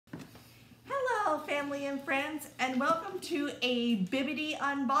family and friends, and welcome to a Bibbidi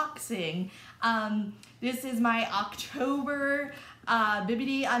unboxing. This is my October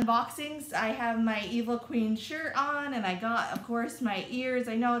Bibbidi unboxings. I have my Evil Queen shirt on, and I got, of course, my ears.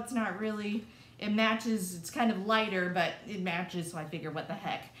 I know it's not really, it matches, it's kind of lighter, but it matches, so I figure what the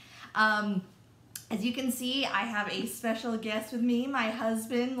heck. As you can see, I have a special guest with me, my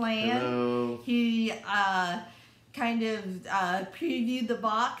husband, Lan. Hello. He kind of previewed the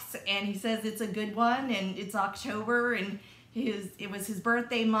box, and he says it's a good one, and it's October, and it was his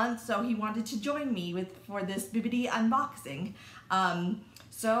birthday month, so he wanted to join me for this Bibbidi unboxing.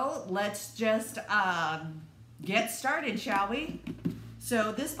 So let's just get started, shall we?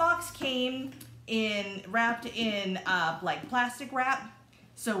 So this box came wrapped in like plastic wrap.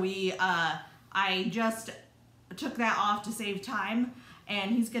 So I just took that off to save time,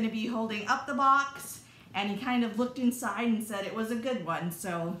 and he's going to be holding up the box. And he kind of looked inside and said it was a good one,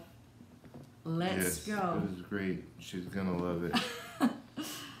 so let's go. It was great. She's gonna love it.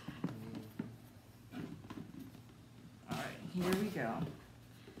 Alright, here we go.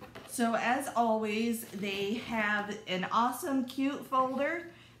 So as always, they have an awesome, cute folder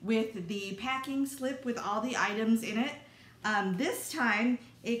with the packing slip with all the items in it. This time,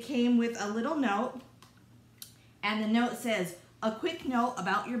 it came with a little note, and the note says, "A quick note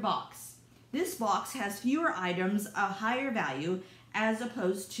about your box. This box has fewer items of higher value as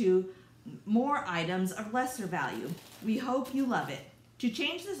opposed to more items of lesser value. We hope you love it. To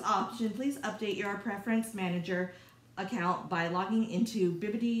change this option, please update your Preference Manager account by logging into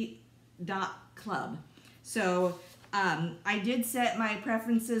bibbidi.club. So I did set my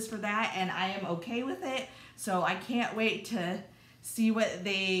preferences for that, and I am okay with it. So I can't wait to see what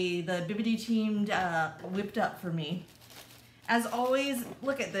the Bibbidi team whipped up for me. As always,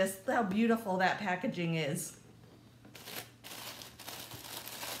 look at this, how beautiful that packaging is.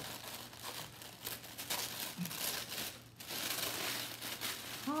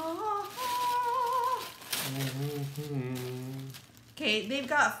 Okay, they've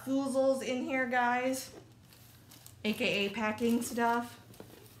got foozles in here, guys, aka packing stuff.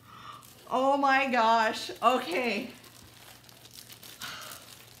 Oh my gosh, okay.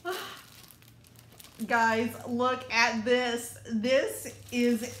 Guys, look at this. This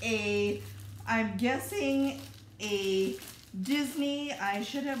is I'm guessing a Disney. I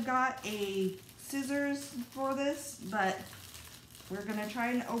should have got a scissors for this, but we're gonna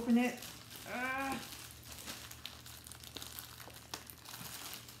try and open it. Hang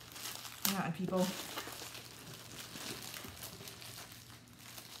on, people.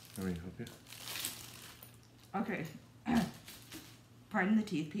 Let me help you. Okay. Pardon the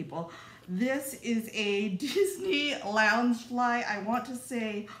teeth, people. This is a Disney Loungefly, I want to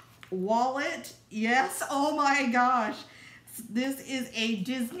say wallet. Yes, oh my gosh. This is a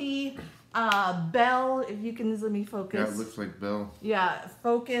Disney Belle, if you can let me focus. Yeah, it looks like Belle. Yeah,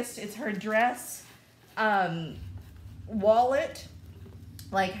 focused. It's her dress wallet.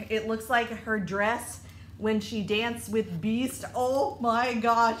 Like, it looks like her dress when she danced with Beast. Oh my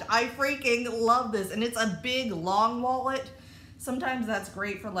gosh, I freaking love this. And it's a big, long wallet. Sometimes that's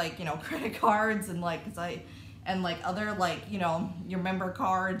great for, like, you know, credit cards and like other, like, you know, your member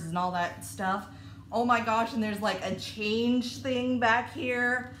cards and all that stuff. Oh my gosh, and there's like a change thing back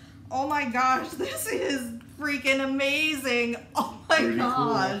here. Oh my gosh, this is freaking amazing. Oh my Pretty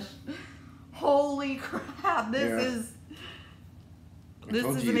gosh. Cool. Holy crap, this is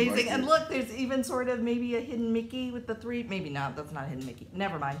amazing. And look, there's even sort of maybe a hidden Mickey with the three. Maybe not. That's not a hidden Mickey.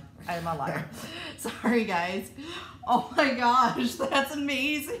 Never mind. I'm a liar. Sorry, guys. Oh my gosh, that's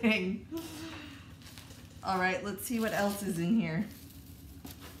amazing. All right, let's see what else is in here.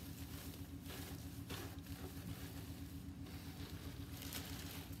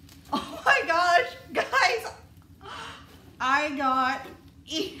 Oh my gosh, guys. I got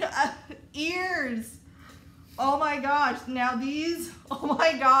ears. Oh my gosh, now these, oh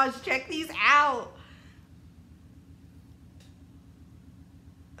my gosh, check these out.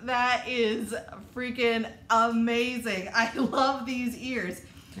 That is freaking amazing. I love these ears.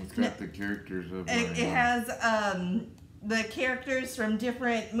 It's got the characters of it has the characters from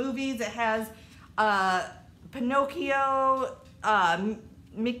different movies. It has Pinocchio,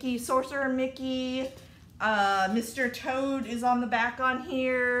 Mickey, Sorcerer Mickey, Mr. Toad is on the back on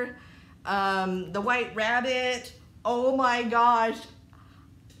here. The White Rabbit. Oh my gosh,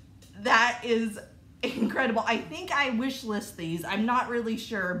 that is incredible. I think I wish list these. I'm not really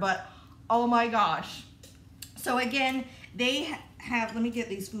sure, but oh my gosh. So again, they have, let me get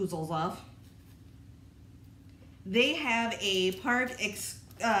these foozles off. They have a part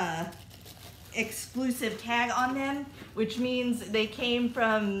exclusive tag on them, which means they came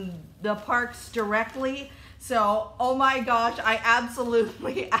from the parks directly. So, oh my gosh, I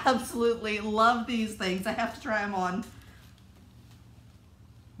absolutely love these things. I have to try them on.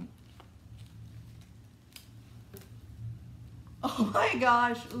 Oh my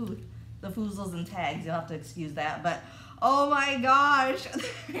gosh. Ooh, the foozles and tags. You'll have to excuse that. But, oh my gosh.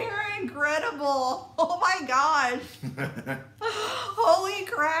 They're incredible. Oh my gosh. Holy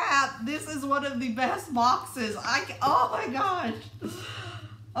crap. This is one of the best boxes. Oh my gosh.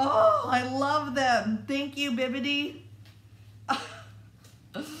 Oh, I love them. Thank you, Bibbidi.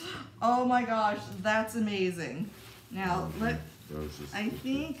 Oh my gosh. That's amazing. Now, let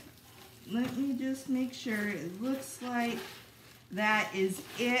me just make sure. It looks like that is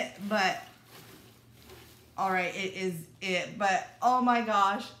it, but alright, it is it. But oh my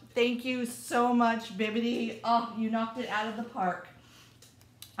gosh, thank you so much, Bibbidi. Oh, you knocked it out of the park.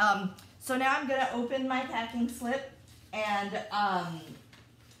 So now I'm gonna open my packing slip and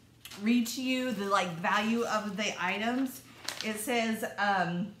read to you the value of the items. It says,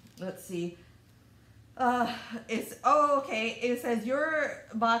 let's see. It says your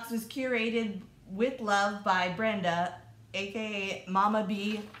box was curated with love by Brenda, aka Mama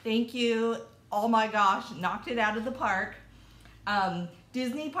B. Thank you. Oh my gosh, knocked it out of the park.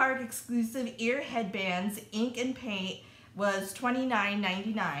 Disney Park exclusive ear headbands, ink and paint was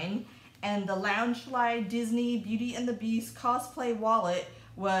 $29.99, and the Loungefly Disney Beauty and the Beast cosplay wallet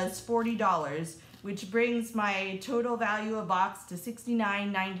was $40, which brings my total value of box to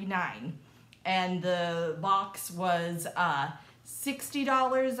 $69.99. And the box was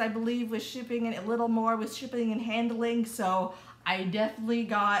 $60, I believe, with shipping, and a little more with shipping and handling. So I definitely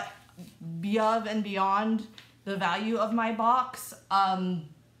got above and beyond the value of my box.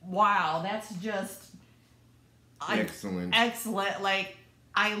 Wow, that's just excellent. Excellent. Like,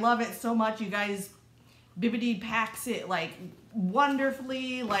 I love it so much. You guys, Bibbidi packs it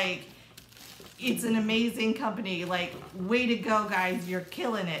wonderfully. Like, it's an amazing company. Like, way to go, guys. You're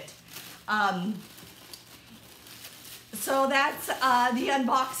killing it. So that's the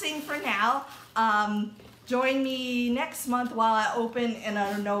unboxing for now. Join me next month while I open in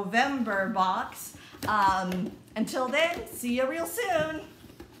a November box. Until then, see you real soon.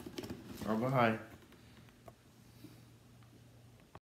 Oh, bye.